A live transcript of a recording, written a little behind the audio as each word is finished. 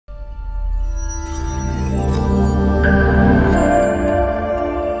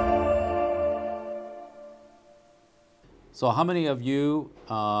So how many of you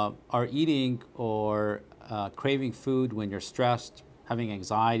are eating or craving food when you're stressed, having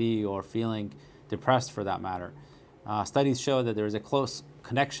anxiety, or feeling depressed for that matter? Studies show that there is a close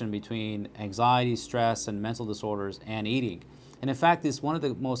connection between anxiety, stress, and mental disorders and eating. And in fact, it's one of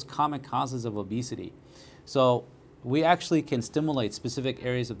the most common causes of obesity. So we actually can stimulate specific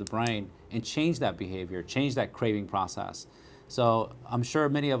areas of the brain and change that behavior, change that craving process. So I'm sure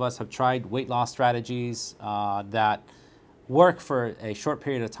many of us have tried weight loss strategies that work for a short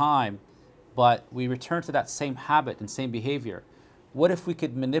period of time, but we return to that same habit and same behavior. What if we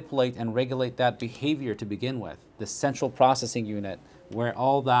could manipulate and regulate that behavior to begin with, the central processing unit where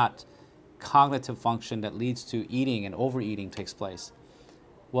all that cognitive function that leads to eating and overeating takes place?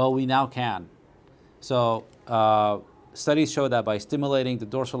 Well, we now can. So studies show that by stimulating the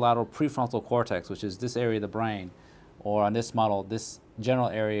dorsolateral prefrontal cortex, which is this area of the brain, or on this model, this general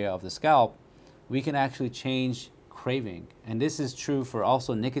area of the scalp, we can actually change craving. And this is true for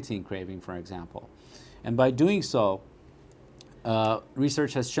also nicotine craving, for example. And by doing so,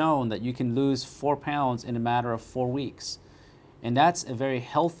 research has shown that you can lose 4 pounds in a matter of 4 weeks. And that's a very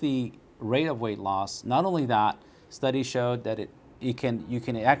healthy rate of weight loss. Not only that, studies showed that you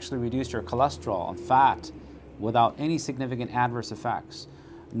can actually reduce your cholesterol and fat without any significant adverse effects.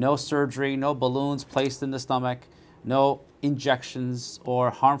 No surgery, no balloons placed in the stomach, no injections or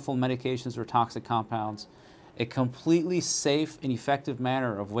harmful medications or toxic compounds. A completely safe and effective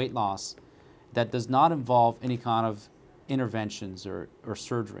manner of weight loss that does not involve any kind of interventions or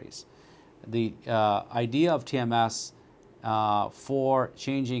surgeries. The idea of TMS for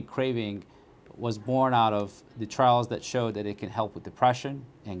changing craving was born out of the trials that showed that it can help with depression,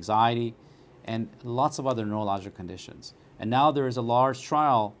 anxiety, and lots of other neurological conditions. And now there is a large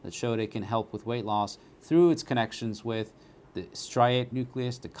trial that showed it can help with weight loss through its connections with the striate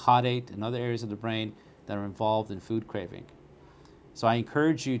nucleus, the caudate, and other areas of the brain that are involved in food craving. So I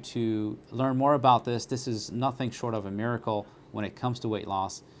encourage you to learn more about this. This is nothing short of a miracle when it comes to weight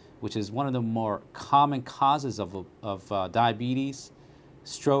loss, which is one of the more common causes of diabetes,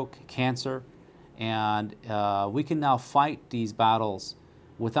 stroke, cancer. And we can now fight these battles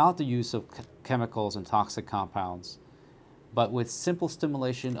without the use of chemicals and toxic compounds, but with simple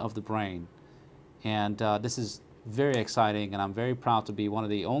stimulation of the brain. And this is very exciting, and I'm very proud to be one of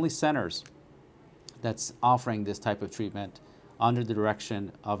the only centers that's offering this type of treatment under the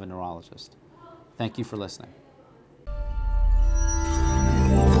direction of a neurologist. Thank you for listening.